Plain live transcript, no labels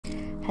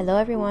Hello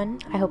everyone,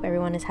 I hope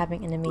everyone is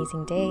having an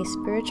amazing day.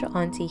 Spiritual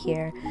Auntie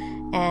here,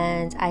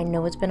 and I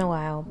know it's been a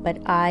while, but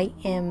I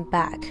am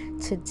back.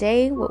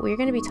 Today what we're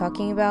going to be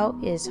talking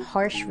about is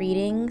harsh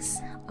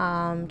readings,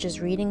 just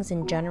readings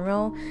in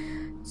general,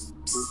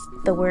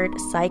 the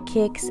word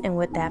psychics and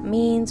what that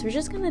means. We're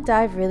just going to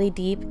dive really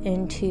deep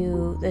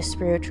into the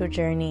spiritual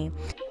journey.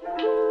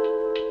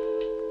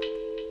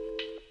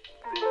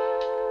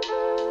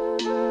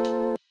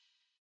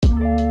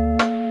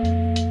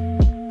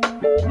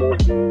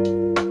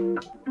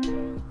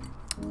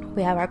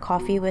 We have our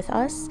coffee with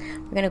us.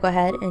 We're going to go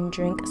ahead and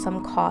drink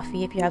some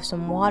coffee. If you have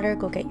some water,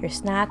 go get your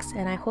snacks.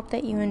 And I hope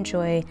that you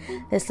enjoy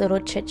this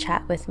little chit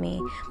chat with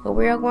me. But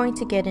we are going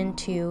to get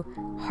into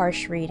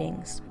harsh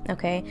readings.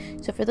 Okay,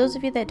 so for those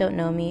of you that don't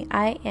know me,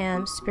 I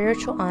am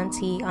Spiritual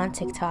Auntie on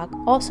TikTok,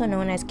 also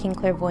known as King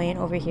Clairvoyant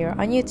over here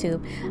on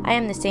YouTube. I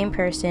am the same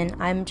person.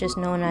 I'm just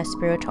known as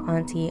Spiritual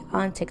Auntie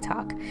on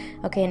TikTok.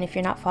 Okay, and if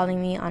you're not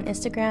following me on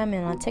Instagram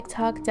and on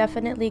TikTok,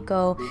 definitely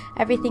go.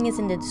 Everything is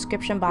in the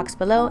description box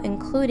below,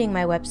 including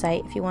my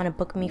website if you want to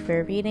book me for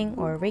a reading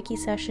or a Reiki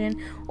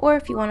session, or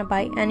if you want to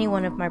buy any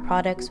one of my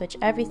products, which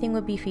everything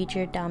will be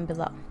featured down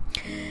below.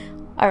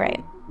 All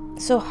right.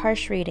 So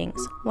harsh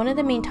readings, one of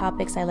the main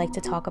topics I like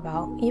to talk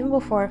about. Even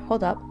before,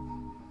 hold up,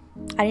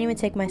 I didn't even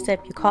take my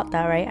sip. You caught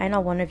that, right? I know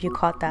one of you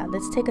caught that.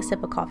 Let's take a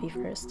sip of coffee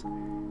first.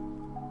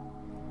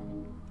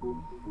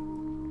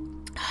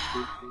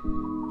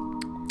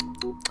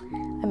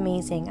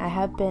 Amazing. I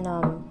have been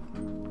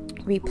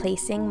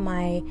replacing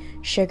my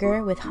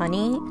sugar with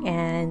honey,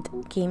 and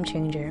game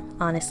changer,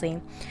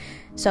 honestly.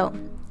 So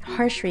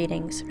harsh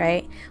readings,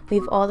 right?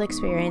 We've all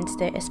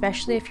experienced it,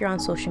 especially if you're on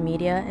social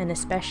media, and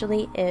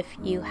especially if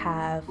you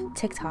have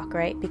TikTok,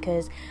 right?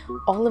 Because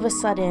all of a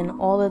sudden,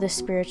 all of the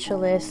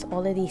spiritualists,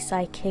 all of these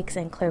psychics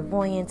and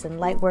clairvoyants and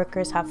light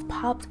workers have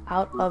popped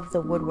out of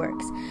the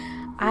woodworks.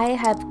 I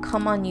have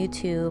come on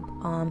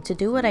YouTube to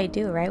do what I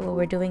do, right? What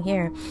we're doing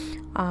here.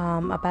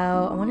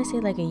 About, I want to say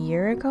like a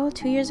year ago,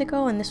 2 years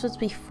ago, and this was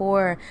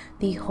before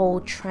the whole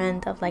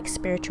trend of like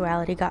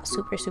spirituality got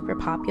super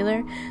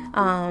popular.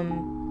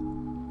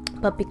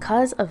 But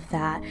because of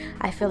that,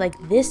 I feel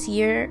like this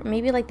year,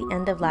 maybe like the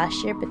end of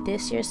last year, but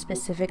this year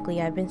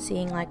specifically, I've been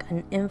seeing like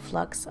an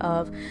influx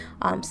of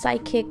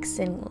psychics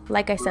and,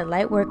 like I said,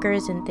 light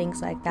workers and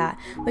things like that,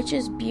 which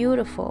is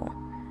beautiful.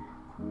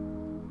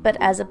 But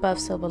as above,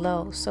 so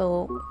below.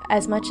 So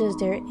as much as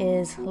there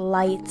is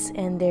light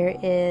and there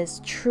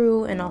is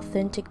true and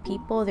authentic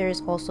people, there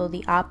is also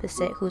the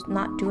opposite, who's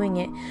not doing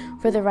it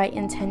for the right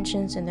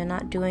intentions, and they're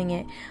not doing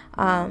it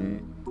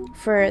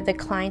for the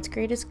client's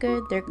greatest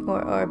good,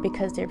 or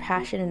because they're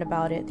passionate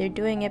about it. They're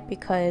doing it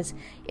because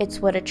it's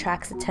what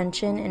attracts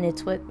attention and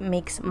it's what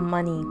makes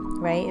money,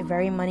 right?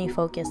 Very money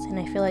focused. And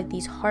I feel like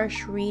these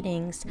harsh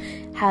readings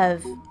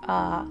have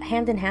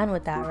hand in hand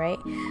with that, right?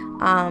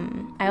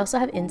 I also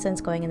have incense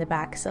going in the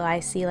back, so I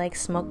see like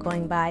smoke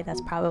going by.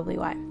 That's probably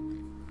why.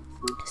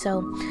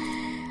 So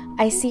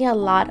I see a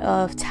lot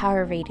of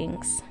tarot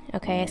readings.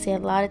 Okay, I see a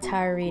lot of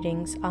tarot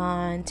readings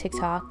on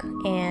TikTok,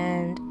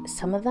 and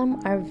some of them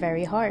are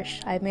very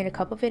harsh. I've made a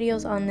couple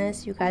videos on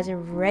this. You guys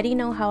already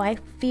know how I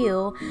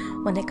feel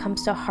when it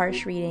comes to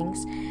harsh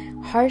readings.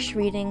 Harsh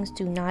readings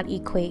do not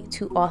equate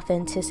to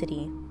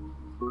authenticity.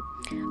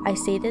 I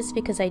say this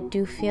because I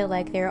do feel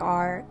like there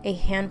are a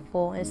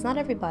handful, it's not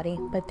everybody,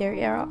 but there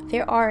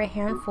are a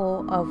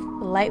handful of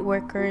light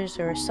workers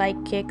or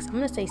psychics. I'm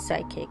going to say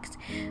psychics,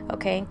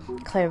 okay?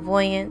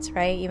 Clairvoyants,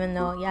 right? Even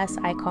though, yes,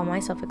 I call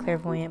myself a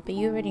clairvoyant, but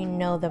you already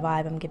know the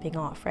vibe I'm giving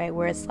off, right?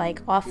 Where it's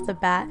like off the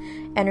bat,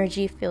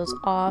 energy feels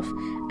off,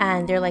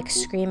 and they're like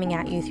screaming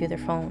at you through their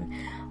phone.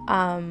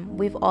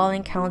 We've all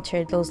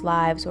encountered those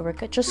lives where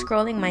we're just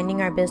scrolling,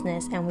 minding our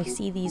business, and we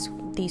see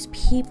these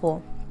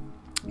people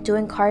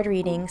doing card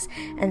readings,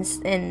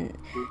 and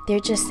they're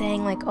just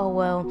saying like, oh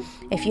well,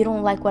 if you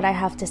don't like what I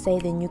have to say,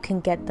 then you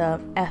can get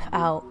the F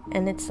out.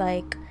 And it's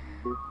like,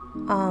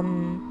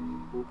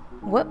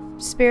 what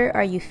spirit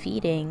are you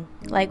feeding?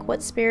 Like,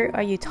 what spirit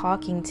are you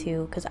talking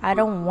to? Because I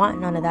don't want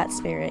none of that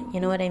spirit, you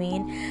know what I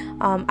mean?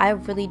 I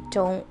really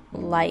don't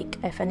like,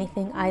 if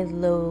anything, I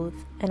loathe,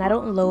 and I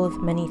don't loathe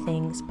many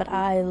things, but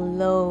I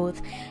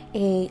loathe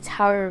a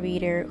tarot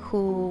reader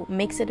who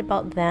makes it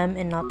about them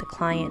and not the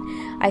client.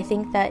 I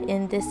think that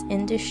in this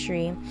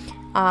industry,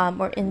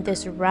 or in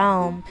this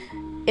realm,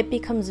 it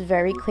becomes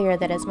very clear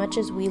that as much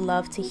as we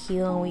love to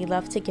heal and we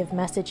love to give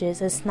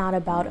messages, it's not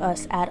about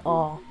us at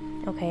all.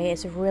 Okay,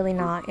 it's really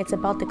not. It's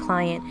about the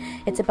client.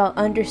 It's about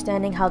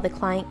understanding how the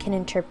client can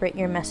interpret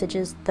your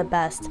messages the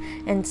best.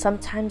 And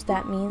sometimes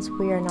that means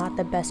we are not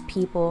the best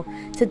people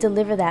to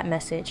deliver that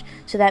message.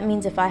 So that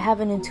means if I have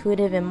an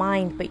intuitive in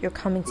mind, but you're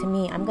coming to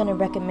me, I'm going to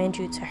recommend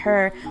you to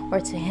her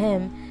or to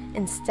him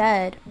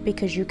instead,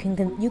 because you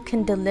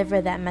can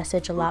deliver that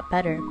message a lot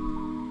better.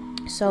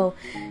 So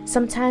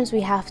sometimes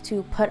we have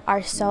to put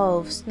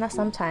ourselves, not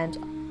sometimes,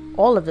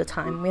 all of the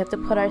time, we have to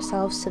put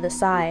ourselves to the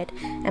side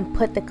and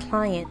put the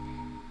client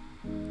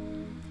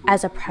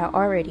as a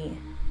priority.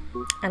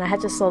 And I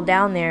had to slow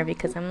down there,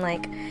 because I'm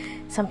like,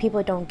 some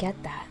people don't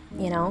get that.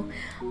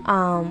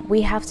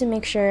 We have to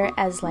make sure,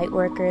 as light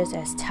workers,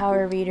 as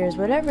tarot readers,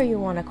 whatever you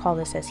want to call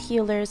this, as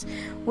healers,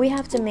 we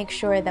have to make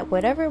sure that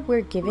whatever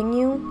we're giving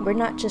you, we're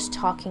not just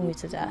talking you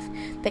to death,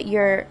 that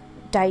you're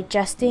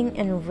digesting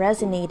and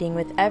resonating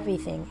with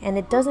everything. And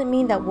it doesn't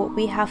mean that what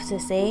we have to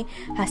say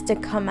has to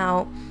come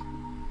out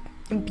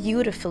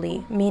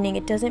beautifully, meaning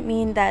it doesn't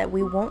mean that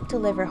we won't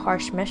deliver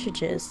harsh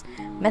messages,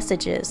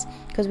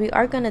 because we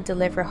are going to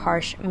deliver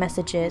harsh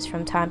messages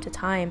from time to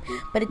time,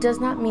 but it does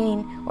not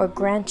mean or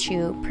grant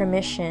you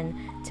permission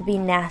to be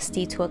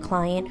nasty to a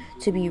client,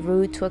 to be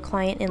rude to a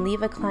client, and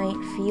leave a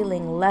client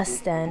feeling less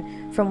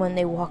than from when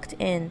they walked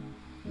in.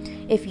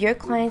 If your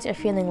clients are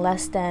feeling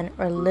less than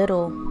or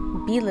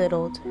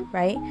belittled,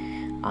 right,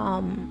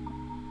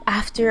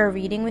 after a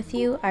reading with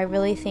you, I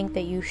really think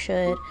that you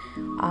should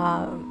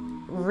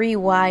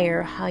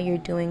rewire how you're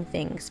doing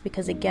things,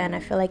 because again, I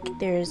feel like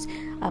there's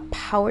a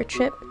power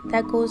trip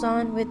that goes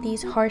on with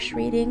these harsh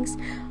readings,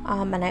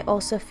 and I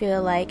also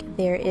feel like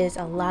there is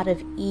a lot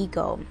of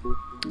ego,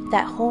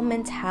 that whole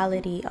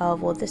mentality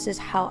of, well, this is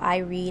how I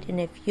read, and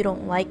if you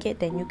don't like it,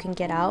 then you can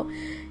get out.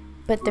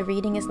 But the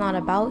reading is not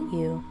about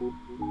you.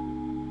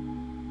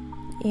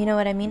 You know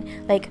what I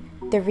mean? Like,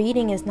 the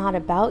reading is not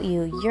about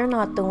you. You're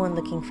not the one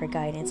looking for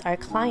guidance. Our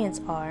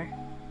clients are.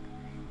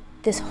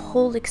 This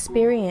whole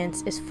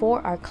experience is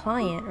for our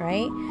client,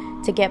 right?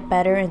 To get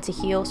better and to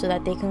heal, so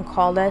that they can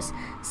call us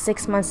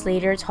 6 months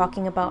later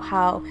talking about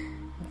how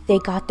they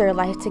got their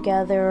life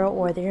together,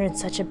 or they're in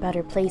such a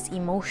better place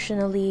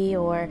emotionally,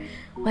 or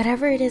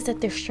whatever it is that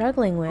they're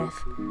struggling with.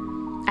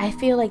 I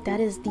feel like that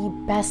is the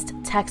best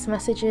text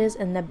messages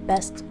and the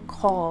best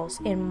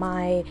calls in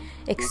my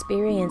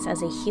experience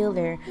as a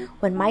healer.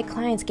 When my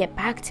clients get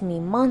back to me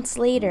months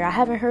later, I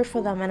haven't heard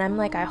from them, and I'm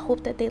like, I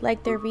hope that they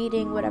like their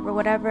reading,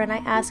 whatever, and I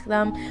ask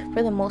them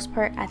for the most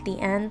part at the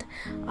end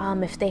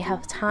if they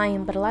have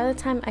time, but a lot of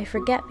the time I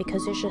forget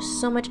because there's just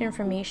so much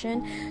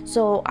information.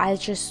 So I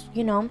just,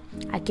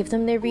 I give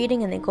them their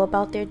reading and they go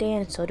about their day,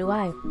 and so do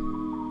I.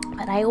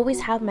 But I always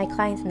have my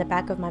clients in the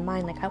back of my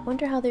mind, like, I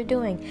wonder how they're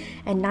doing.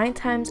 And 9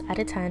 times out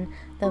of 10,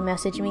 they'll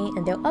message me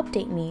and they'll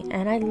update me.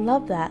 And I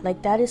love that.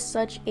 Like, that is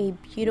such a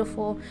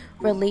beautiful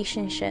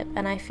relationship.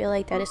 And I feel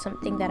like that is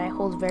something that I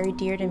hold very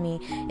dear to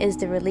me, is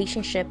the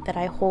relationship that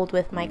I hold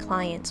with my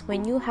clients.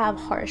 When you have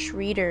harsh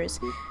readers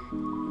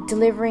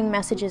delivering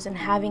messages and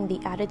having the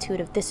attitude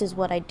of, this is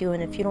what I do,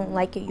 and if you don't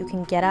like it, you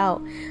can get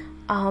out.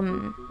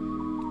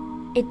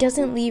 It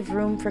doesn't leave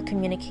room for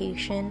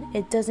communication.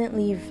 It doesn't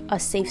leave a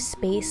safe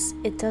space.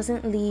 It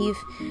doesn't leave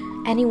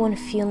anyone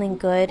feeling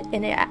good.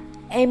 And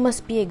it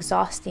must be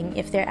exhausting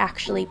if they're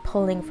actually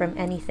pulling from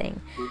anything,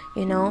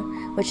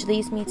 which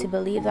leads me to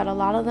believe that a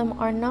lot of them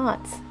are not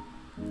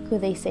who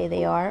they say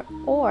they are,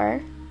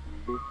 or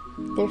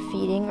they're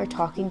feeding or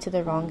talking to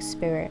the wrong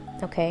spirit,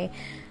 okay?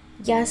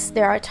 Yes,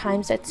 there are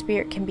times that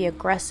spirit can be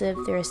aggressive.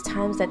 There is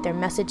times that their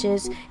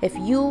messages, if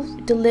you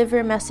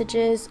deliver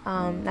messages,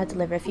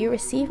 if you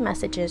receive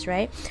messages,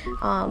 right,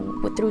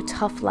 through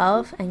tough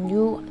love,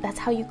 and that's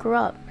how you grew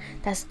up.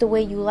 That's the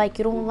way you like.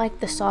 You don't like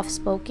the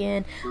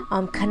soft-spoken,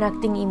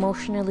 connecting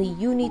emotionally.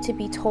 You need to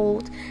be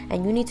told,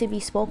 and you need to be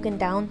spoken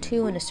down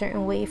to in a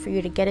certain way for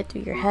you to get it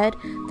through your head,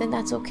 then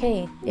that's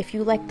okay. If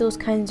you like those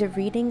kinds of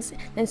readings,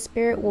 then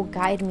spirit will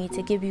guide me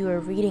to give you a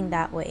reading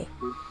that way.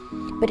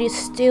 But it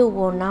still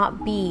will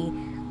not be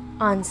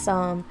on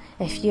some,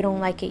 if you don't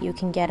like it, you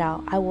can get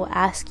out. I will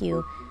ask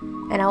you,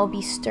 and I will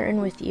be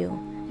stern with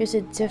you. There's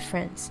a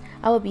difference.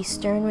 I will be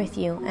stern with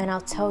you, and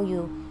I'll tell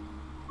you,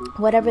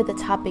 whatever the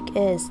topic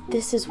is,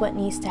 this is what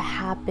needs to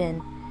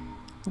happen.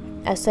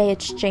 I say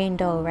it's Jane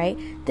Doe, right?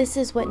 This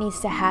is what needs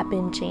to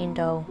happen, Jane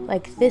Doe.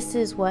 Like, this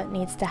is what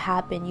needs to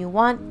happen. You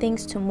want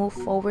things to move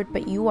forward,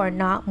 but you are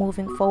not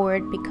moving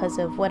forward because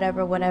of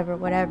whatever.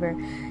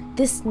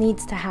 This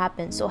needs to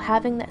happen. So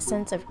having that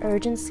sense of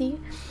urgency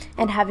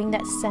and having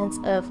that sense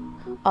of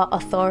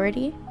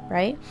authority,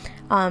 right?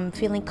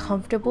 Feeling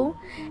comfortable,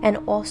 and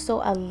also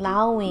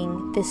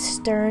allowing this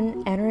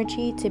stern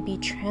energy to be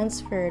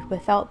transferred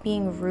without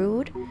being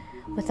rude,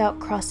 without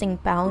crossing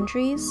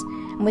boundaries,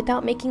 and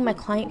without making my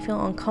client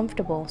feel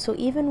uncomfortable. So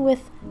even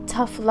with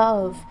tough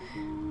love,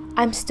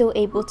 I'm still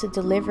able to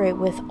deliver it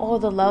with all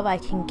the love I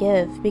can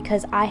give,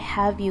 because I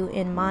have you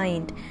in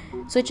mind.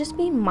 So just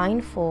be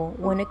mindful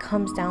when it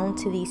comes down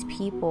to these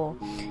people.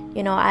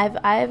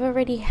 I've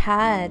already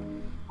had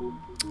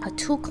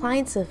 2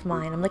 clients of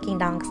mine. I'm looking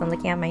down because I'm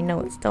looking at my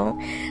notes.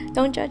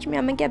 Don't judge me.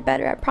 I'm gonna get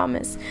better, I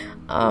promise.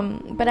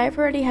 But I've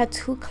already had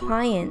 2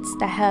 clients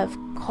that have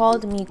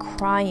called me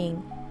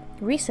crying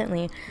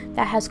recently,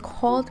 that has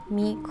called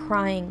me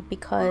crying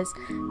because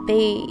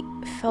they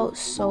felt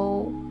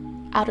so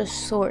out of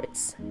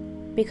sorts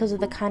because of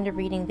the kind of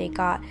reading they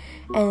got,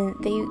 and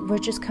they were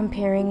just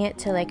comparing it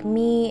to like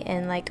me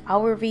and like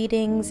our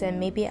readings, and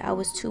maybe I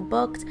was too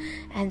booked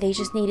and they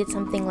just needed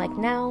something like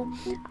now.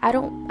 I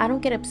don't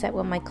get upset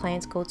when my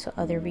clients go to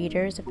other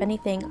readers. If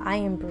anything, I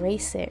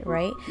embrace it,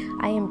 right?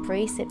 I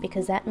embrace it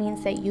because that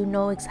means that you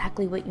know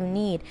exactly what you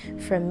need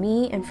from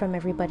me and from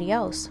everybody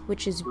else,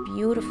 which is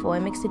beautiful.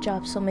 It makes the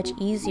job so much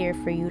easier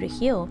for you to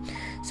heal.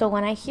 So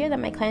when I hear that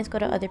my clients go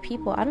to other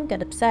people, I don't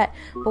get upset.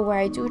 But where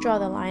I do draw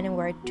the line and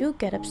where I do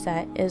get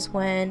upset is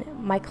when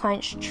my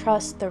clients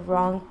trust the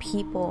wrong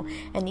people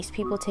and these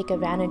people take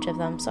advantage of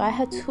them. So I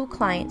had 2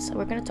 clients.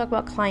 We're going to talk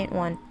about client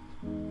 1.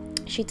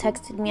 She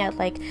texted me at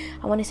like,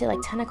 I want to say like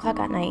 10 o'clock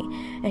at night,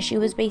 and she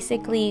was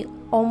basically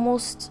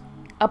almost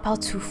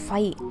about to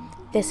fight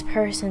this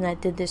person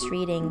that did this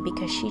reading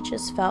because she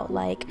just felt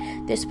like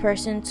this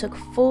person took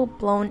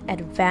full-blown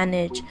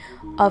advantage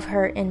of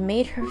her and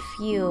made her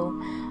feel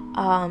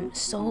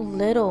so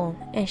little.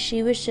 And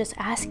she was just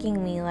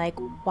asking me like,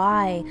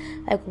 why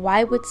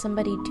would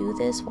somebody do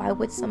this? Why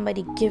would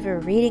somebody give a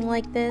reading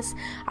like this?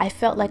 I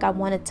felt like I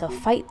wanted to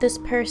fight this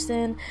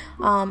person.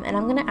 And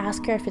I'm gonna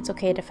ask her if it's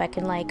okay if I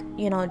can like,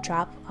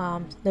 drop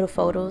little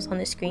photos on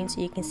the screen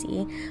so you can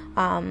see,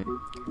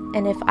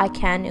 and if I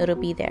can, it'll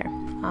be there.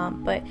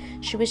 But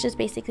she was just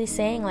basically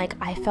saying like,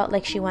 I felt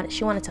like she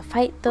wanted to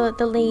fight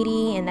the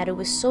lady, and that it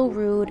was so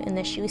rude, and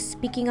that she was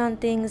speaking on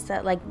things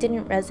that like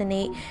didn't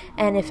resonate,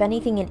 and if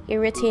anything, it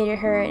irritated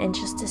her. And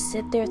just to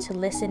sit there to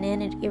listen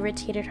in, it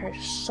irritated her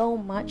so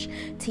much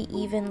to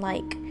even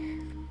like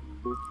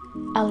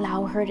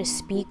allow her to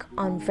speak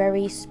on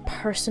very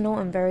personal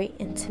and very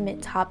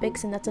intimate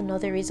topics. And that's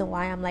another reason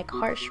why I'm like,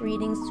 harsh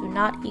readings do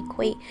not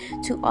equate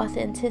to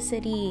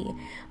authenticity,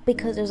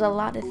 because there's a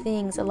lot of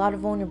things, a lot of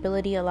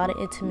vulnerability, a lot of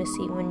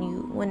intimacy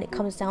when it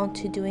comes down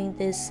to doing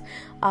this,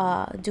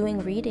 doing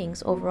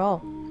readings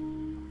overall.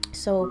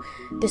 So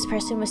this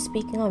person was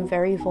speaking on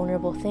very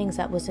vulnerable things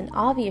that was an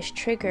obvious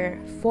trigger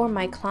for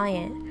my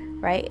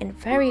client, right? And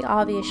very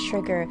obvious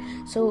trigger.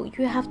 So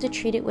you have to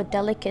treat it with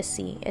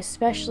delicacy,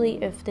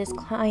 especially if this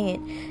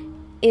client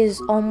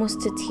is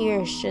almost to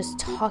tears just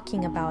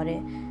talking about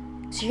it.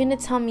 So you're going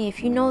to tell me,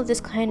 if you know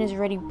this client is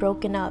already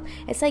broken up,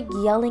 it's like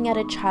yelling at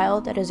a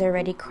child that is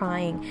already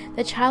crying.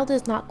 The child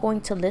is not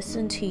going to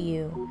listen to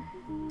you.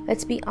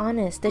 Let's be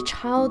honest. The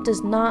child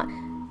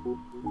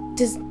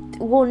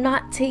will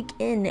not take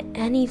in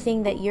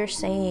anything that you're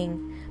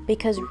saying,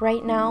 because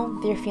right now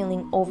they're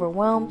feeling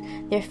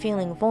overwhelmed, they're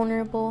feeling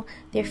vulnerable,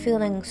 they're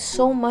feeling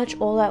so much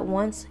all at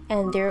once,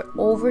 and they're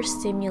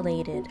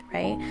overstimulated,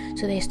 right?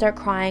 So they start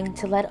crying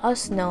to let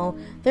us know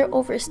they're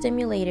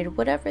overstimulated,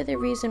 whatever the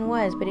reason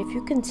was. But if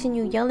you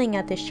continue yelling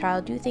at this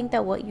child, do you think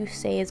that what you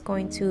say is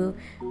going to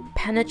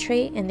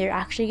penetrate and they're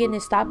actually going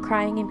to stop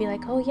crying and be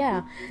like, oh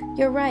yeah,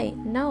 you're right?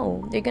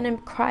 No, they're going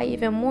to cry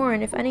even more,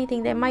 and if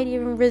anything, they might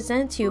even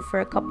resent you for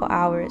a couple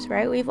hours,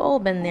 right? We've all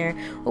been there,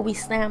 where we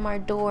slam our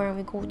door and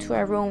we go to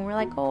our room, we're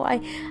like, oh, I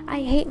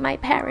hate my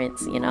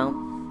parents,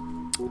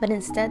 but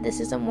instead this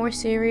is a more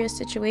serious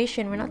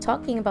situation. We're not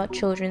talking about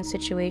children's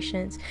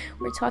situations,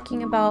 we're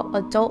talking about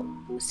adult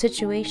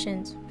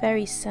situations,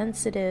 very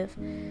sensitive,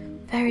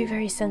 very,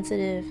 very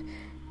sensitive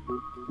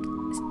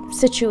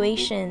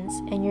situations.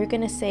 And you're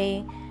gonna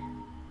say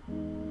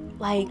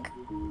like,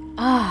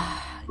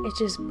 it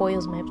just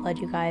boils my blood,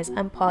 you guys.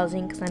 I'm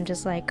pausing because I'm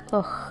just like,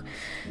 ugh.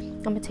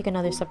 I'm gonna take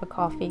another sip of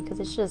coffee because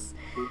it's just,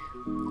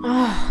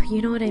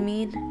 you know what I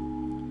mean?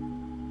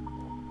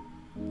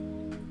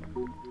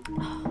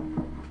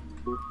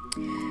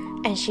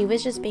 And she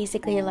was just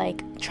basically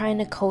like trying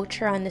to coach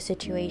her on the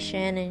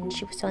situation, and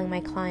she was telling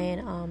my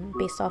client,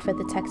 based off of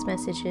the text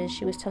messages,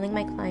 she was telling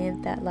my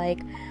client that like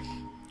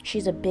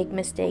she's a big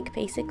mistake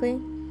basically,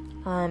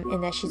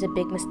 and that she's a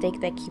big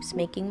mistake that keeps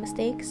making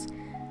mistakes,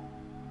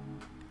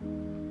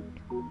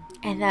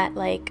 and that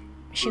like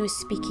she was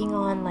speaking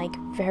on like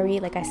very,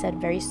 like I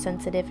said, very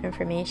sensitive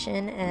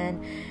information.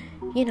 And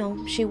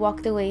she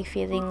walked away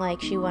feeling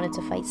like she wanted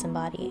to fight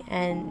somebody.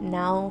 And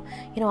now,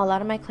 a lot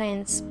of my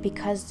clients,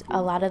 because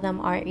a lot of them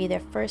are either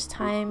first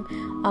time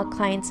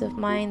clients of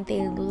mine,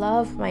 they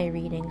love my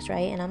readings,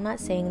 right? And I'm not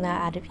saying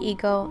that out of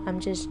ego, I'm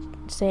just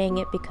saying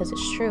it because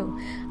it's true.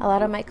 A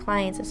lot of my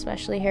clients,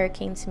 especially her,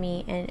 came to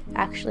me and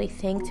actually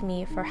thanked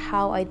me for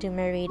how I do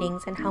my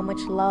readings and how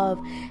much love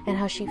and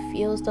how she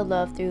feels the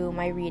love through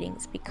my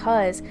readings,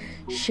 because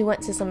she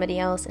went to somebody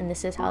else and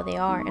this is how they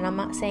are. And I'm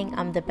not saying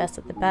I'm the best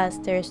of the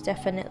best. There's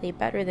definitely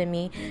better than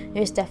me.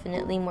 There's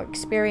definitely more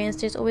experience.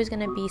 There's always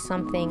going to be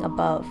something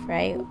above,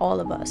 right? All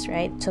of us,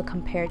 right? To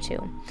compare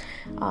to.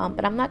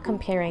 But I'm not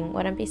comparing.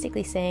 What I'm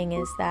basically saying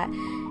is that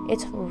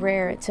it's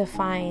rare to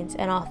find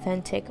an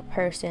authentic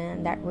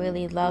person that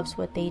really loves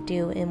what they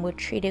do and would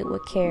treat it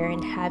with care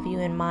and have you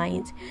in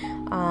mind.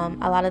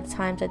 A lot of the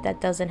times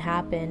that doesn't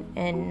happen,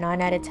 and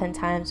 9 out of 10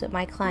 times with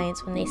my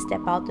clients, when they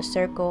step out the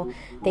circle,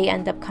 they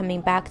end up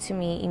coming back to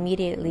me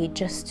immediately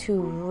just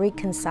to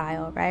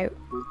reconcile, right?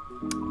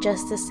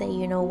 Just to say,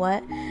 you know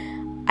what,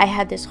 I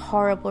had this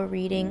horrible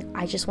reading.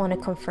 I just want to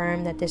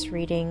confirm that this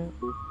reading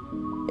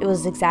it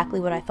was exactly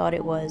what I thought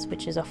it was,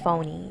 which is a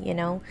phony, you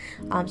know.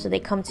 So they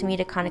come to me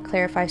to kind of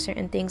clarify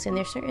certain things, and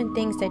there's certain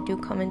things that do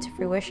come into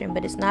fruition,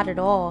 but it's not at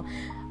all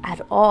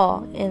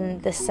in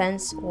the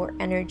sense or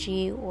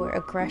energy or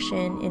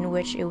aggression in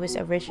which it was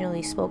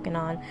originally spoken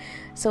on.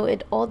 So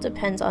it all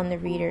depends on the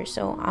reader.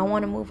 So I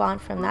want to move on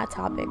from that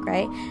topic,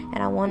 right? And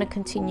I want to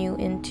continue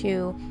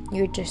into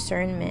your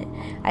discernment.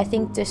 I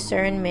think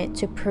discernment,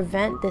 to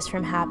prevent this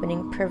from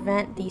happening,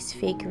 prevent these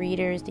fake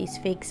readers, these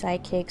fake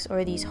psychics,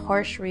 or these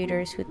harsh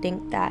readers who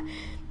think that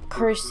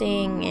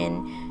cursing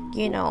and,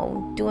 you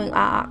know, doing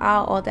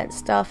all that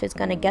stuff is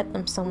going to get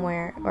them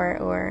somewhere,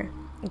 or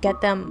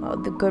get them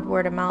the good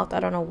word of mouth. I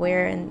don't know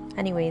where. And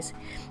anyways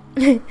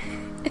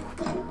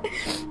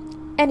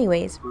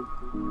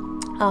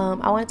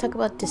I want to talk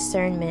about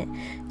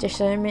discernment.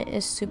 Discernment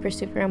is super,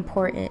 super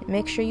important.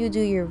 Make sure you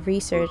do your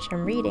research.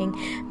 I'm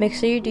reading. Make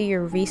sure you do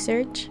your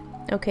research.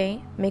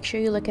 Okay, make sure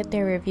you look at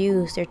their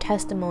reviews, their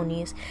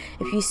testimonies.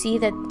 If you see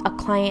that a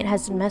client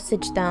has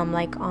messaged them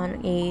like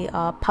on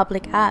a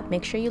public app,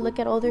 make sure you look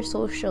at all their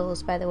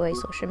socials, by the way,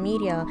 social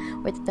media,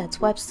 whether that's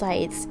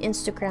websites,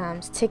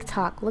 Instagrams,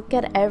 TikTok. Look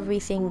at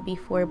everything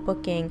before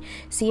booking.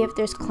 See if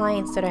there's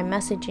clients that are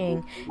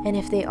messaging, and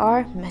if they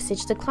are,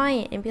 message the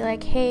client and be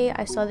like, hey,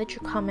 I saw that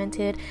you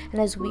commented,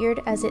 and as weird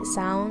as it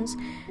sounds,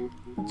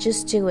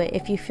 just do it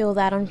if you feel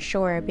that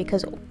unsure,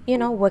 because, you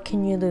know, what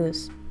can you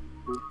lose?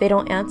 They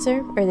don't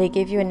answer, or they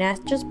give you a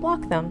nasty, just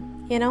block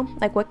them. You know,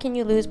 like, what can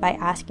you lose by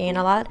asking?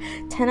 A lot,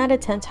 10 out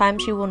of 10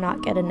 times you will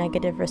not get a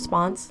negative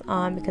response,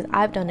 because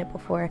I've done it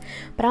before.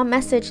 But I'll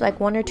message like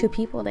 1 or 2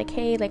 people like,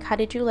 hey, like, how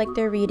did you like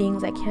their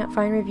readings? I can't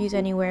find reviews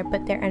anywhere,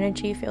 but their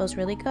energy feels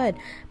really good.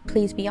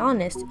 Please be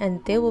honest.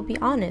 And they will be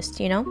honest,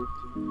 you know.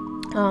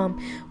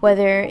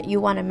 Whether you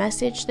want to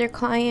message their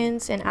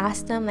clients and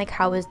ask them like,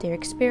 how is their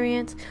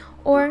experience,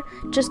 or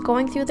just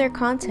going through their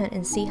content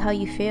and see how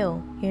you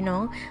feel, you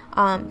know.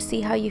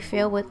 See how you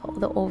feel with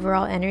the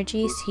overall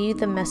energy. See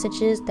the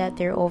messages that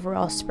they're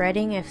overall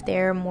spreading. If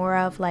they're more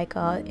of like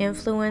a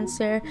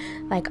influencer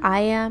like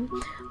I am,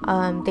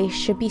 they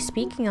should be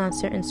speaking on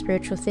certain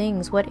spiritual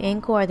things. What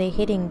angle are they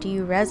hitting? Do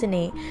you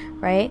resonate,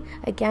 right?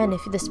 Again,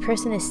 if this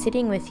person is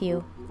sitting with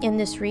you in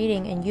this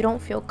reading and you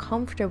don't feel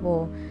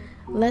comfortable,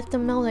 let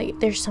them know that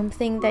there's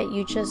something that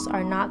you just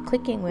are not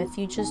clicking with.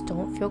 You just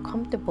don't feel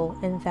comfortable,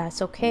 and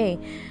that's okay.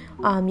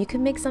 You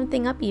can make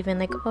something up, even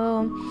like,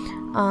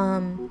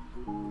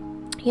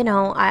 you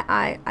know,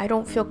 I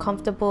don't feel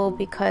comfortable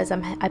because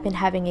I've been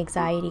having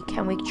anxiety.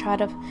 Can we try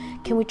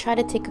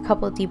to take a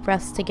couple of deep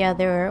breaths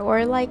together,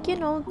 or like, you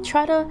know,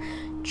 try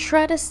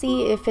to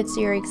see if it's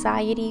your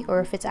anxiety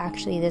or if it's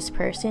actually this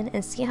person,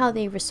 and see how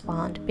they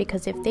respond.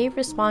 Because if they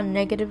respond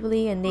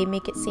negatively and they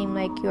make it seem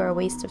like you're a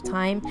waste of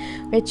time,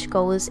 which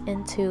goes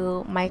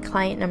into my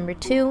client number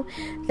 2,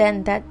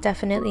 then that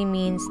definitely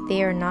means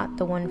they are not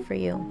the one for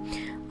you.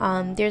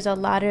 There's a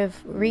lot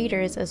of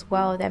readers as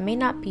well that may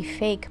not be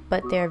fake,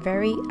 but they're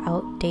very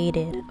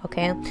outdated.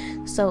 Okay,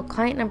 so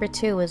client number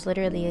 2 was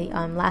literally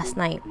last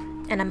night,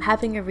 and I'm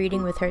having a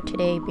reading with her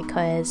today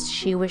because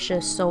she was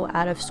just so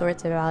out of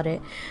sorts about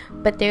it.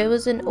 But there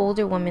was an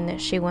older woman that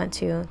she went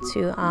to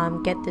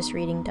get this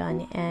reading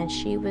done, and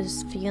she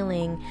was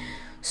feeling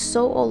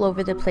so all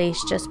over the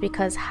place just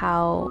because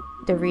how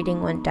the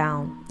reading went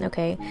down.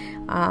 Okay,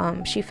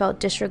 she felt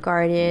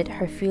disregarded.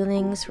 Her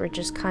feelings were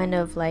just kind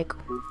of like,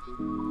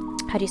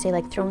 how do you say,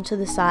 like, thrown to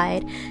the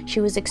side.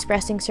 She was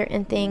expressing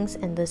certain things,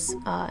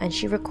 and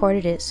she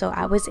recorded it, so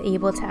I was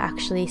able to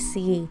actually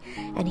see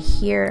and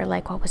hear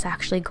like what was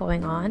actually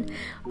going on.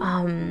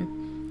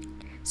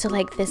 So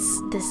like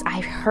this I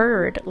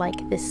heard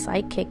like this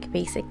psychic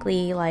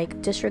basically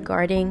like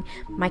disregarding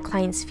my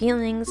client's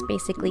feelings,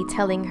 basically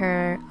telling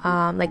her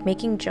like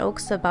making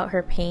jokes about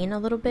her pain a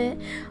little bit,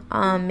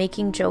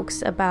 making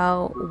jokes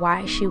about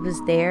why she was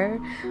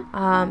there,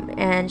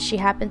 and she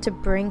happened to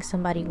bring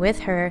somebody with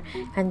her,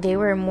 and they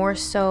were more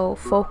so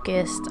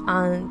focused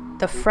on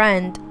the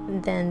friend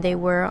than they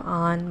were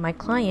on my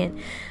client.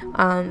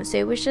 So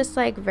it was just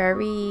like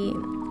very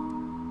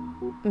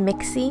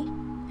mixy,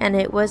 and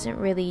it wasn't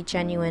really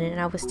genuine. And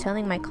I was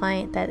telling my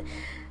client that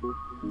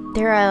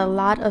there are a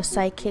lot of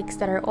psychics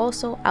that are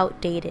also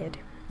outdated,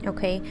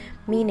 okay?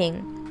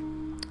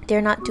 Meaning they're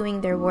not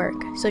doing their work.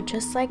 So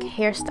just like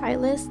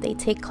hairstylists, they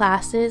take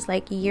classes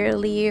like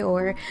yearly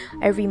or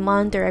every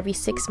month or every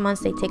 6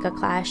 months, they take a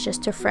class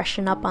just to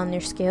freshen up on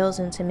their skills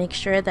and to make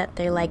sure that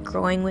they're like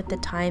growing with the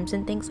times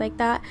and things like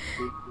that.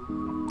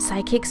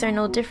 Psychics are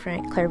no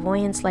different.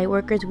 Clairvoyants, light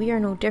workers, we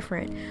are no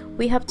different.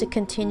 We have to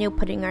continue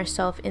putting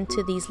ourselves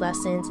into these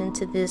lessons,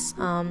 into this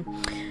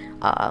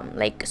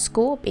like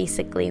school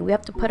basically. We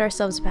have to put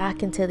ourselves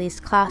back into these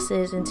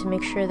classes and to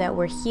make sure that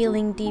we're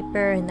healing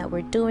deeper and that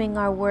we're doing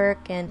our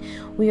work and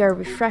we are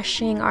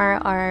refreshing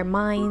our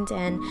mind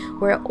and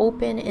we're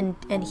open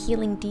and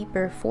healing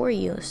deeper for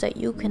you so that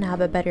you can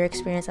have a better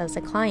experience as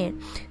a client.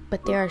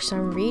 But there are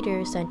some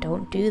readers that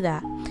don't do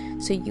that.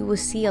 So you will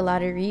see a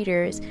lot of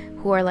readers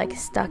who are like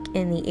stuck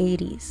in the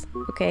 80s,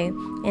 okay?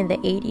 In the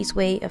 80s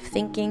way of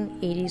thinking,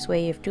 80s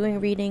way of doing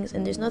readings.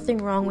 And there's nothing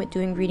wrong with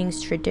doing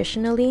readings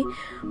traditionally,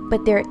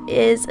 but there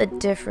is a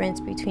difference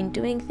between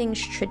doing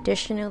things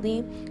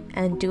traditionally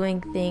and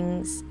doing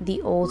things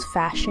the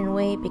old-fashioned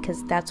way,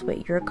 because that's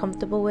what you're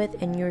comfortable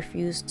with and you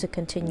refuse to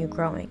continue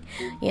growing,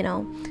 you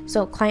know?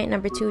 So client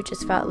number 2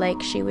 just felt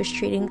like she was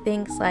treating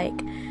things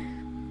like,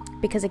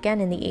 because again,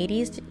 in the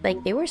 80s,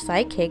 like, they were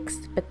psychics,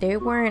 but they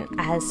weren't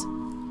as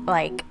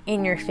like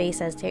in your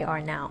face as they are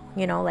now,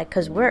 you know, like,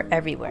 because we're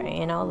everywhere,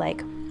 you know,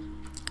 like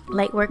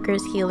light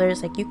workers,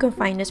 healers, like you can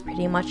find us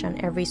pretty much on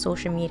every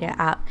social media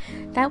app.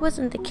 That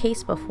wasn't the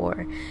case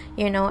before,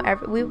 you know.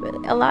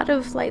 A lot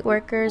of light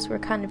workers were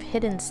kind of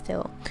hidden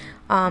still,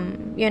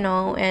 you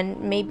know,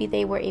 and maybe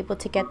they were able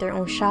to get their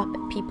own shop,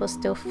 but people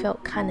still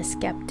felt kind of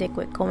skeptic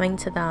with going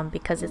to them,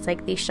 because it's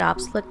like these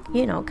shops look,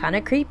 you know, kind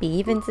of creepy.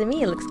 Even to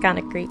me, it looks kind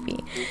of creepy.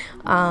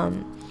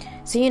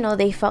 So, you know,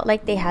 they felt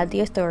like they had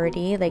the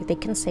authority, like they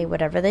can say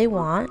whatever they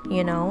want,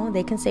 you know,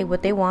 they can say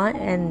what they want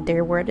and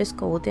their word is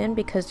golden,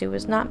 because there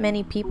was not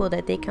many people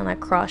that they can like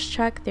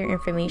cross-check their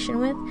information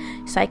with,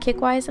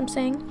 psychic-wise, I'm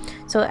saying.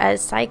 So as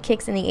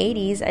psychics in the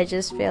 80s, I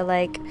just feel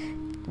like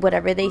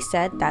whatever they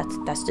said,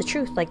 that's the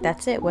truth. Like,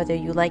 that's it. Whether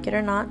you like it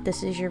or not,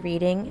 this is your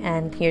reading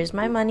and here's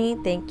my money,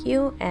 thank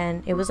you.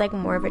 And it was like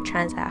more of a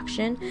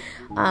transaction,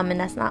 and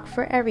that's not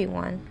for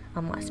everyone.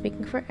 I'm not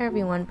speaking for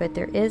everyone, but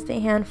there is a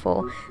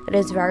handful that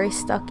is very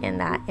stuck in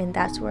that. And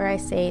that's where I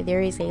say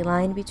there is a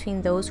line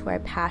between those who are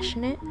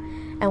passionate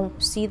and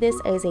see this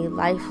as a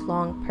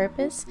lifelong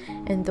purpose,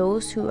 and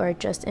those who are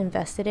just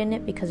invested in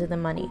it because of the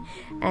money.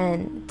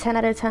 And 10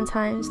 out of 10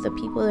 times, the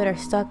people that are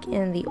stuck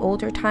in the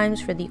older times,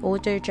 for the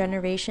older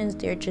generations,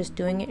 they're just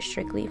doing it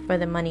strictly for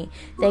the money.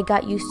 They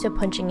got used to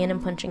punching in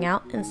and punching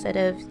out instead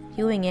of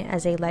viewing it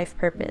as a life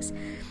purpose.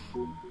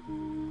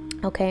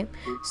 Okay,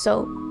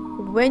 so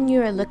when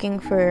you are looking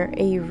for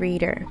a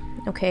reader,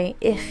 okay,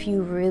 if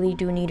you really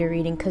do need a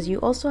reading, because you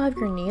also have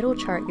your natal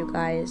chart, you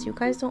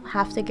guys don't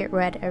have to get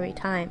read every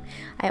time.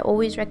 I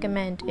always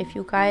recommend, if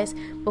you guys,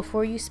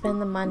 before you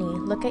spend the money,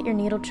 look at your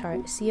natal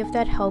chart, see if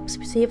that helps,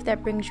 see if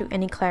that brings you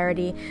any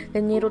clarity.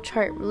 The natal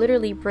chart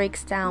literally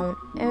breaks down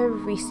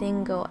every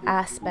single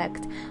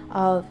aspect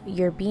of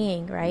your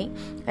being, right?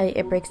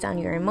 It breaks down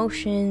your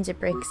emotions, it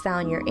breaks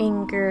down your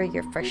anger,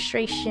 your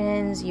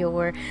frustrations,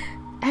 your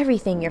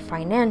everything, your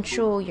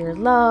financial, your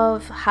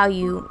love, how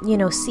you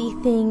see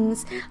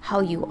things, how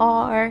you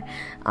are,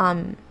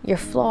 your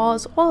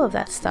flaws, all of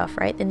that stuff,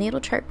 right? The natal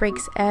chart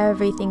breaks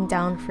everything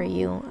down for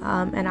you,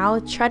 and I'll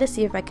try to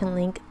see if I can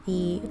link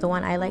the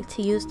one I like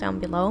to use down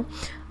below,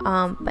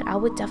 but I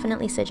would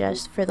definitely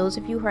suggest, for those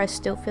of you who are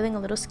still feeling a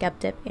little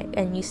skeptic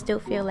and you still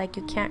feel like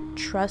you can't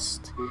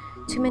trust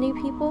too many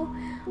people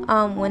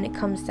when it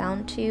comes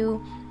down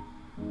to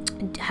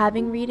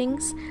having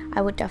readings,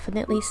 I would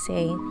definitely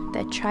say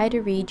that try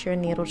to read your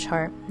natal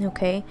chart,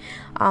 okay?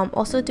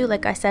 Also do,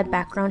 like I said,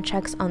 background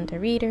checks on the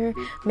reader.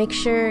 Make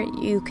sure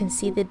you can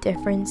see the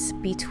difference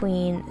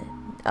between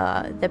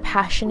the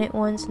passionate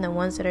ones and the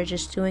ones that are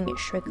just doing it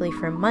strictly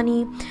for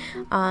money,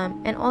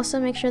 and also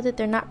make sure that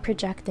they're not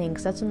projecting,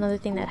 because that's another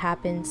thing that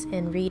happens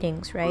in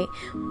readings, right?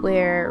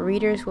 Where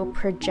readers will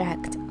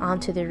project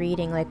onto the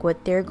reading, like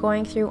what they're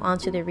going through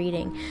onto the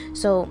reading.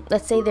 So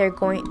let's say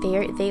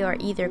they are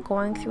either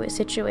going through a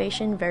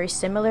situation very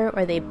similar,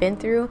 or they've been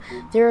through,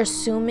 they're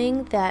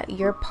assuming that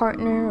your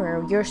partner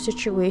or your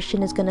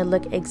situation is going to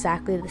look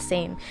exactly the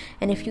same.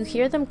 And if you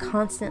hear them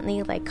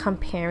constantly like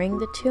comparing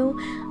the two,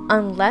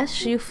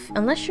 unless you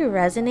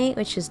resonate,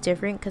 which is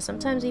different, because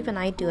sometimes even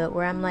I do it,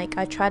 where I'm like,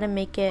 I try to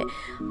make it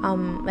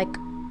like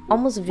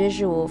almost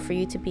visual for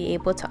you to be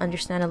able to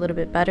understand a little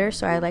bit better.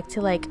 So I like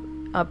to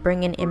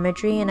bring in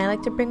imagery, and I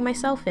like to bring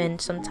myself in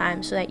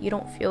sometimes, so that you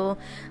don't feel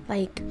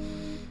like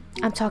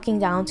I'm talking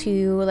down to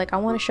you. Like, I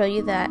want to show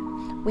you that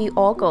we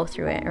all go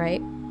through it,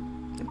 right?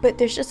 But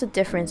there's just a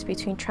difference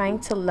between trying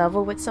to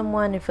level with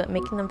someone and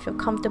making them feel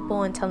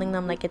comfortable and telling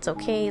them like it's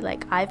okay,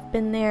 like I've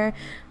been there,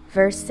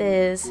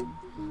 versus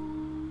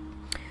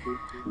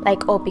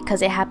like, oh,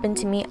 because it happened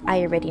to me,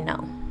 I already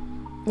know.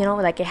 You know,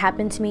 like, it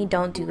happened to me,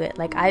 don't do it.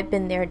 Like, I've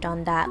been there,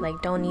 done that.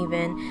 Like, don't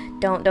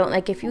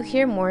like, if you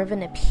hear more of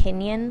an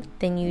opinion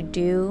than you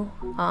do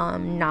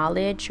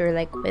knowledge or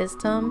like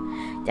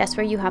wisdom, that's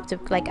where you have to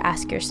like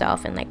ask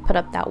yourself and like put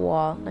up that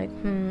wall, like,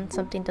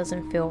 something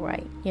doesn't feel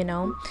right, you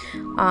know.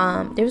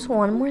 There's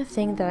one more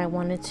thing that I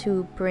wanted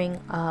to bring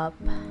up.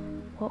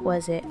 What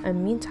was it? In the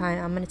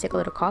meantime, I'm going to take a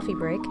little coffee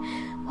break.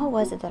 What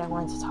was it that I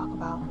wanted to talk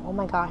about? Oh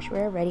my gosh,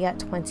 we're already at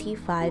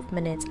 25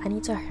 minutes. I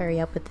need to hurry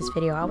up with this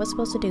video. I was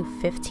supposed to do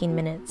 15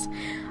 minutes.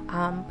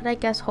 But I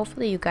guess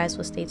hopefully you guys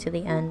will stay to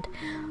the end.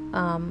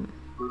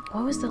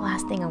 What was the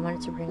last thing I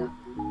wanted to bring up?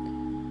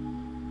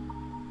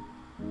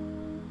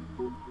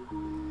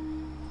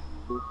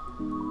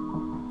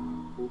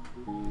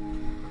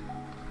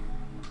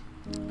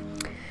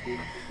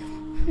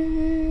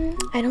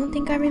 I don't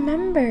think I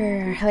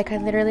remember. Like, I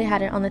literally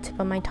had it on the tip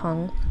of my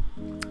tongue.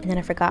 And then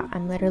I forgot,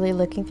 I'm literally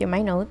looking through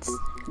my notes.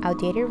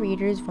 Outdated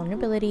readers,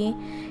 vulnerability,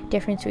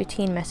 difference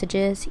between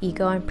messages,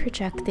 ego, and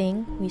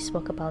projecting. We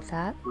spoke about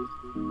that.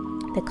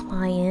 The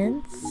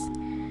clients.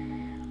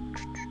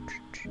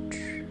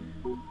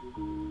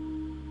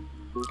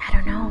 I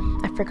don't know.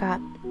 I forgot.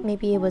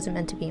 Maybe it wasn't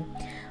meant to be.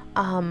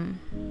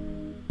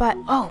 But,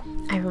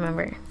 I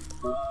remember.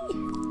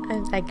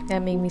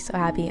 That made me so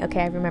happy.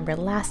 Okay, I remember.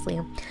 Lastly,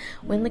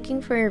 when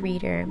looking for a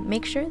reader,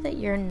 make sure that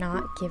you're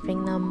not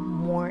giving them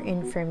more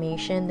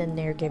information than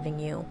they're giving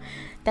you.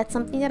 That's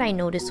something that I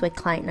noticed with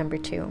client number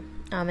 2.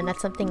 And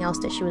that's something else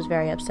that she was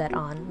very upset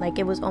on. Like,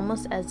 it was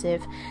almost as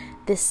if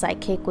this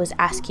psychic was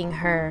asking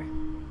her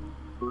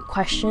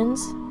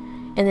questions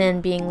and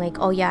then being like,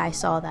 oh yeah, I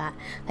saw that.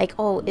 Like,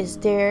 oh, is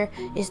there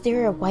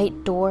a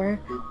white door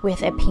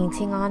with a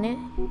painting on it?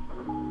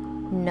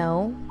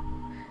 No.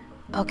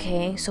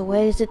 Okay, so what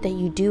is it that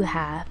you do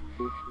have?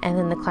 And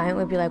then the client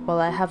would be like,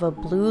 well, I have a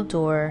blue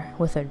door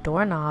with a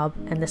doorknob.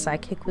 And the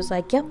psychic was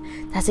like, yep,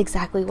 that's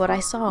exactly what I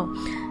saw.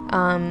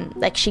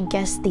 Like, she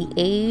guessed the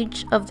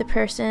age of the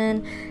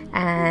person,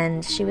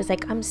 and she was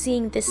like, I'm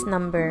seeing this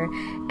number.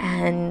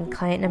 And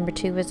client number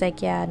 2 was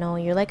like, yeah, no,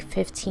 you're like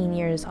 15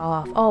 years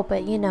off. Oh,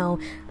 but you know,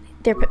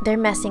 they're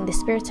messing, the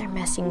spirits are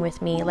messing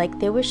with me. Like,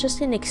 there was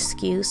just an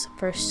excuse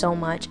for so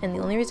much. And the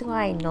only reason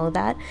why I know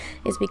that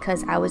is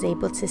because I was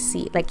able to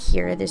see, like,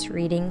 hear this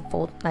reading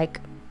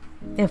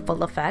in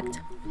full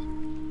effect.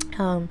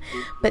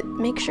 But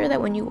make sure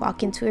that when you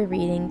walk into a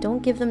reading,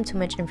 don't give them too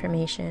much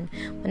information.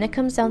 When it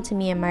comes down to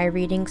me and my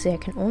readings, I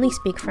can only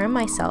speak for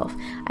myself.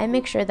 I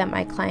make sure that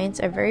my clients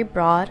are very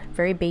broad,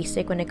 very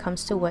basic when it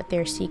comes to what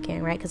they're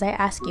seeking, right? Because I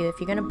ask you, if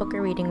you're going to book a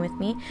reading with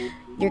me,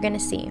 you're going to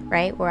see,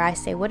 right? Where I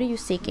say, what are you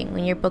seeking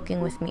when you're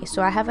booking with me?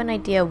 So I have an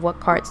idea of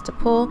what cards to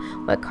pull,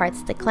 what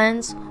cards to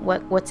cleanse,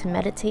 what to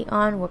meditate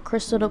on, what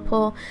crystal to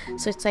pull.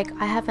 So it's like,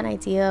 I have an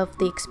idea of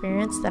the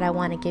experience that I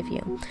want to give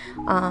you.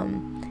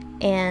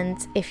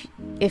 And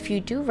if you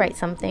do write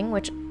something,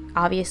 which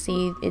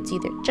obviously it's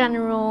either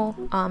general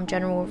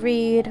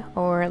read,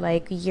 or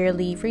like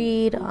yearly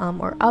read,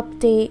 or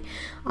update.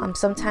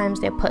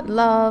 Sometimes they put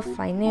love,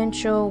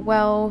 financial,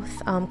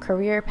 wealth,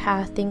 career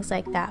path, things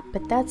like that.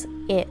 But that's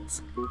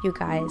it, you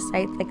guys.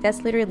 Like,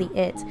 that's literally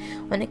it.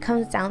 When it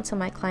comes down to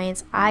my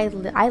clients, I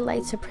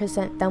like to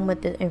present them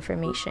with the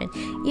information.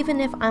 Even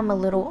if I'm a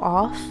little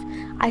off,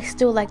 I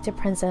still like to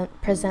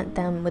present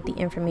them with the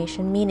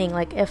information. Meaning,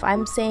 like, if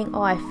I'm saying,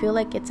 oh, I feel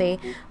like it's a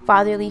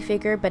fatherly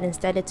figure, but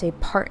instead it's a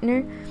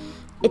partner,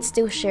 it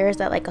still shares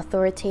that, like,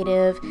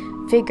 authoritative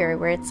figure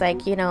where it's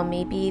like, you know,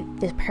 maybe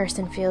this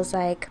person feels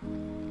like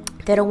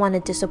they don't want to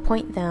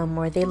disappoint them,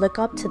 or they look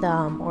up to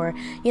them, or,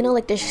 you know,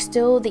 like, there's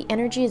still, the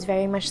energy is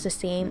very much the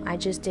same. I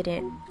just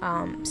didn't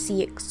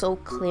see it so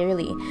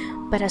clearly.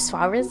 But as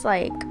far as,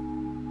 like,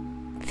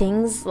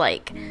 things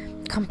like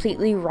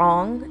completely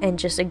wrong and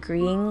just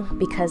agreeing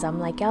because I'm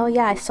like, oh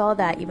yeah, I saw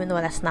that, even though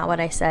that's not what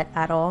I said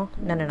at all.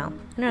 No.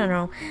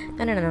 There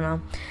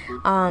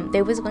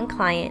was one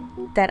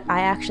client that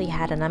I actually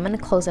had, and I'm gonna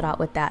close it out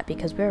with that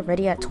because we're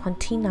already at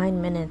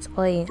 29 minutes.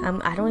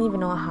 I don't even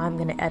know how I'm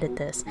gonna edit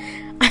this.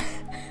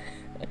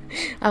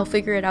 I'll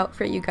figure it out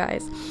for you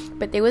guys.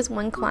 But there was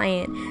one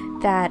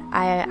client that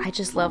I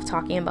just love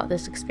talking about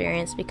this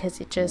experience because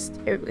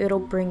it'll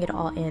bring it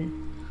all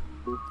in.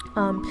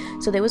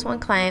 So there was one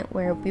client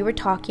where we were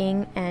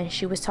talking, and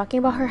she was talking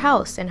about her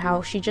house and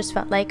how she just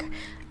felt like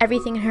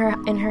everything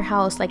in her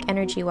house, like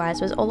energy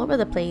wise, was all over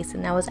the place.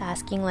 And I was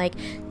asking, like,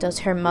 does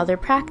her mother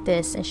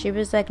practice? And she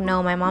was like,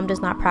 no, my mom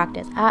does not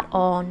practice at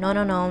all. No.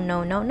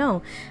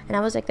 And I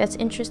was like, that's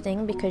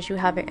interesting because you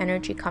have her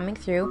energy coming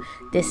through.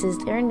 This is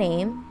their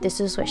name.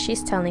 This is what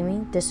she's telling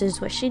me. This is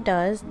what she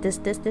does. This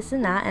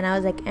and that. And I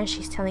was like, and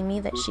she's telling me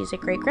that she's a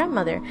great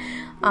grandmother,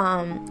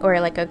 or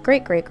like a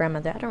great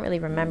grandmother. I don't really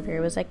remember. It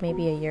was like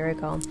maybe a year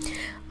ago.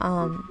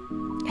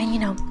 And you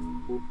know,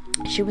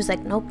 she was like,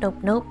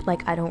 nope,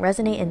 like, I don't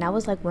resonate. And that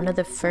was like one of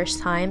the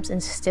first times,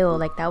 and still,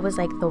 like, that was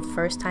like the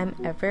first time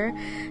ever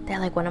that,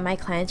 like, one of my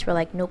clients were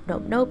like, nope,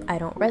 I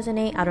don't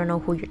resonate. I don't know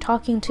who you're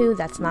talking to.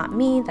 That's not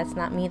me.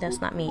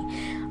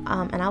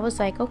 And I was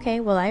like, okay,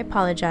 well, I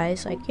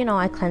apologize. Like, you know,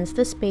 I cleansed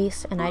the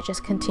space, and I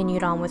just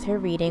continued on with her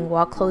reading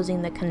while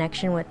closing the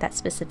connection with that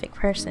specific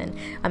person,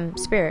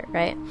 spirit,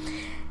 right?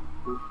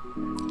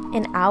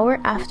 An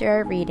hour after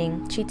our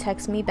reading, she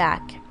texts me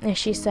back and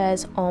she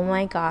says, oh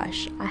my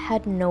gosh, I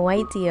had no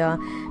idea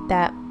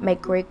that my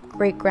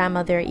great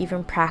grandmother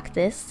even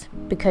practiced,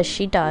 because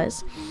she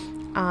does,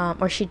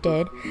 or she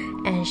did.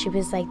 And she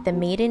was like, the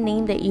maiden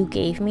name that you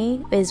gave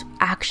me is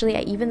actually,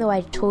 even though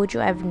I told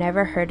you I've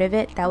never heard of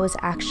it, that was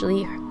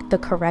actually the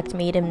correct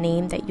maiden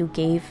name that you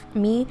gave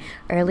me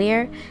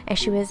earlier. And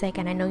she was like,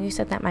 and I know you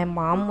said that my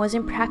mom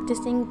wasn't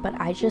practicing, but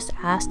I just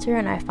asked her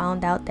and I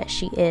found out that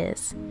she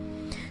is.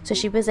 So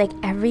she was like,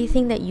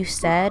 everything that you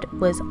said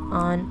was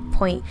on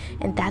point.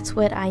 And that's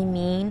what I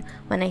mean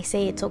when I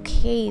say it's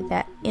okay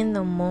that in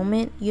the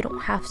moment you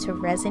don't have to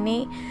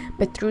resonate,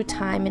 but through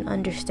time and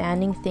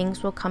understanding,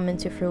 things will come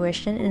into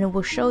fruition and it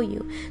will show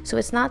you. So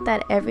it's not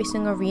that every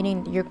single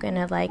reading you're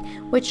gonna like,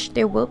 which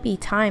there will be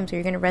times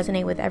where you're gonna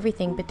resonate with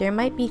everything, but there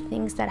might be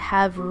things that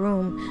have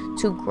room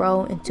to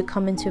grow and to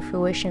come into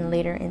fruition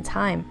later in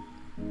time.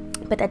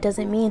 But that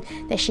doesn't mean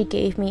that she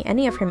gave me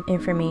any of her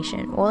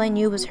information. All I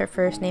knew was her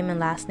first name and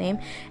last name,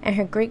 and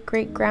her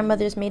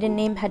great-great-grandmother's maiden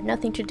name had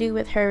nothing to do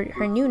with her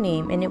new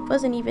name, and it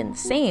wasn't even the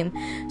same.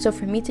 So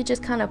for me to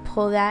just kind of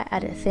pull that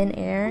out of thin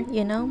air,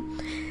 you know?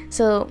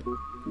 So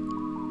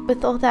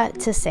with all that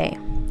to say,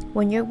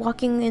 when you're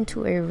walking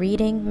into a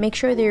reading, make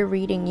sure they're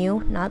reading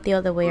you, not the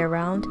other way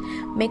around.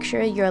 Make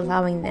sure you're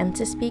allowing them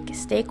to speak.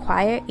 Stay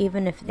quiet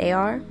even if they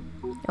are,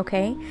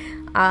 okay?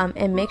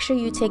 And make sure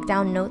you take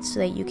down notes so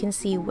that you can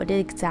see what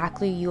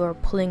exactly you are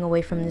pulling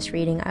away from this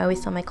reading. I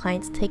always tell my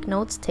clients, take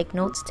notes,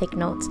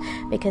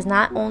 because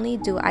not only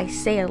do I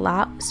say a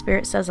lot,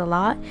 Spirit says a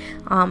lot,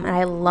 and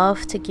I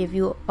love to give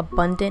you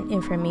abundant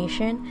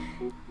information.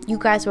 You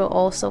guys will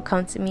also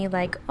come to me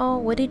like, oh,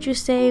 what did you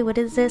say? What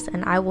is this?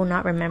 And I will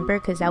not remember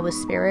because that was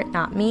Spirit,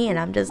 not me, and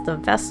I'm just the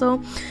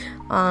vessel.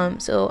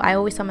 So I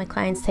always tell my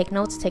clients, take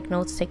notes,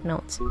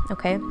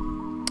 okay?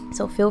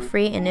 So feel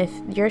free, and if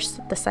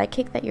the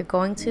psychic that you're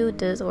going to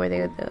does, or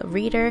the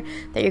reader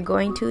that you're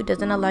going to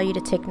doesn't allow you to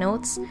take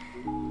notes,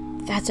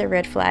 that's a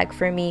red flag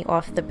for me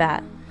off the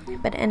bat.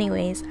 But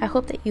anyways, I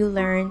hope that you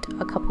learned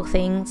a couple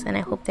things, and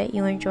I hope that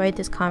you enjoyed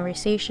this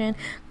conversation.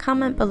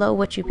 Comment below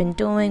what you've been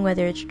doing,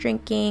 whether it's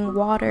drinking,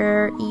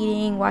 water,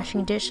 eating,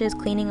 washing dishes,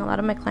 cleaning. A lot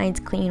of my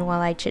clients clean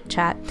while I chit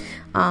chat,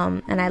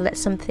 and I let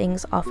some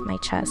things off my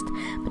chest.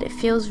 But it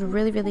feels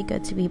really, really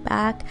good to be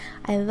back.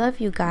 I love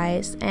you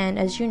guys, and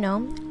as you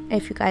know,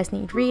 if you guys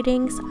need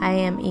readings, I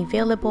am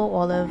available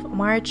all of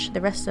March,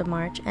 the rest of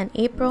March and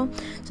April.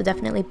 So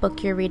definitely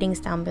book your readings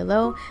down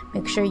below.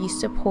 Make sure you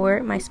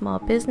support my small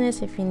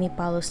business. If you need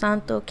Palo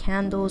Santo,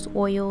 candles,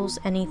 oils,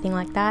 anything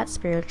like that,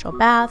 spiritual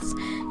baths,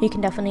 you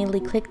can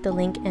definitely click the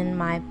link in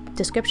my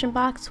description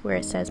box where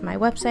it says my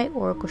website,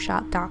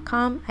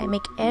 oracleshop.com. I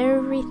make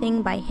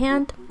everything by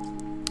hand.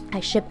 I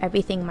ship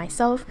everything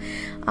myself.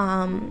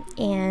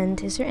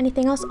 And is there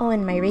anything else? Oh,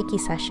 and my Reiki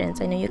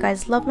sessions. I know you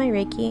guys love my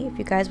Reiki. If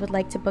you guys would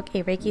like to book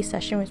a Reiki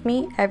session with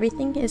me,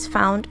 everything is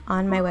found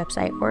on my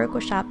website,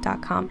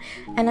 oracleshop.com.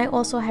 And I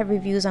also have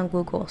reviews on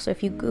Google. So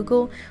if you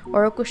Google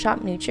Oracle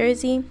Shop New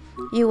Jersey,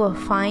 you will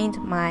find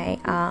my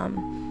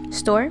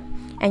store,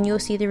 and you'll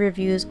see the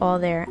reviews all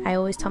there. I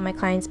always tell my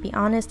clients, be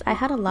honest, I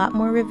had a lot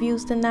more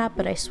reviews than that,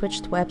 but I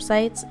switched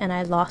websites and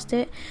I lost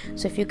it.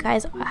 So if you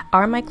guys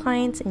are my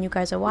clients and you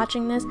guys are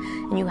watching this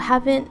and you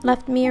haven't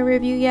left me a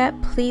review yet,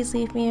 please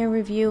leave me a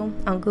review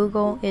on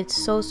Google. It's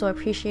so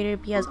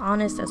appreciated. Be as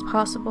honest as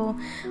possible.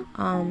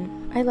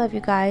 I love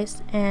you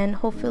guys, and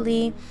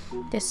hopefully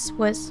this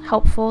was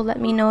helpful.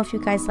 Let me know if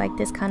you guys like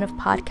this kind of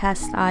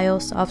podcast style,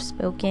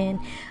 soft-spoken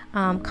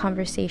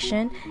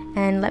conversation,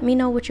 and let me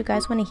know what you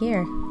guys want to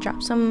hear.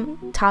 Drop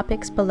some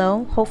topics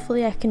below.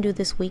 Hopefully I can do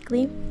this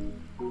weekly.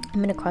 I'm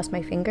gonna cross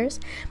my fingers,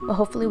 but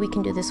hopefully we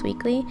can do this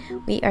weekly.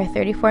 We are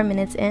 34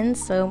 minutes in,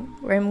 so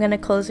I'm gonna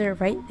close it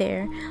right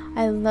there.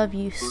 I love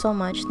you so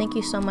much. Thank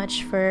you so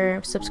much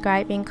for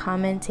subscribing,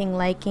 commenting,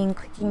 liking,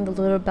 clicking the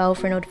little bell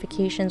for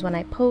notifications when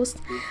I post.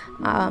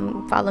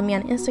 Follow me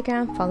on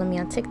Instagram, follow me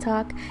on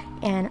TikTok,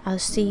 and I'll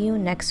see you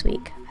next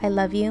week. I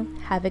love you.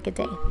 Have a good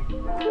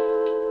day.